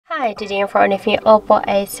Hi, today in front of me Oppo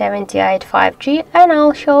A78 5G, and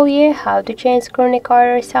I'll show you how to change screen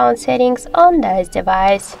recorder sound settings on this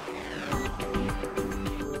device.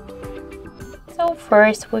 So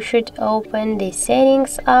first we should open the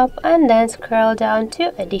settings app and then scroll down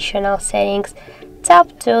to additional settings.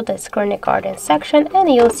 Tap to the screen recording section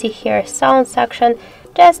and you'll see here sound section.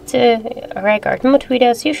 Just to record mood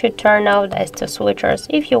videos, you should turn off these two switchers.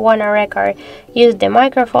 If you want to record, use the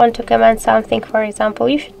microphone to command something, for example,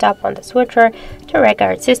 you should tap on the switcher. To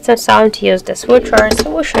record system sound, use the switchers.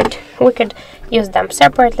 We could use them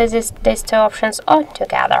separately, these two options, or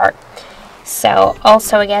together. So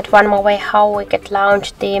also we get one more way how we could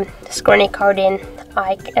launch the screen recording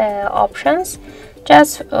options.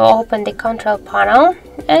 Just open the control panel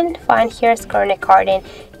and find here screen recording.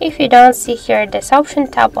 If you don't see here this option,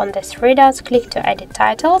 tap on the three dots, click to edit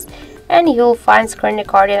titles, and you'll find screen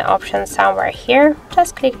recording option somewhere here.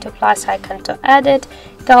 Just click the plus icon to edit,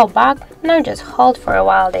 go back, now just hold for a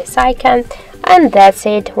while this icon, and that's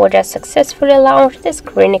it. We just successfully launched the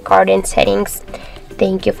screen recording settings.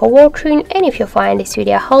 Thank you for watching, and if you find this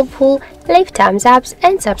video helpful, leave thumbs up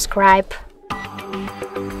and subscribe.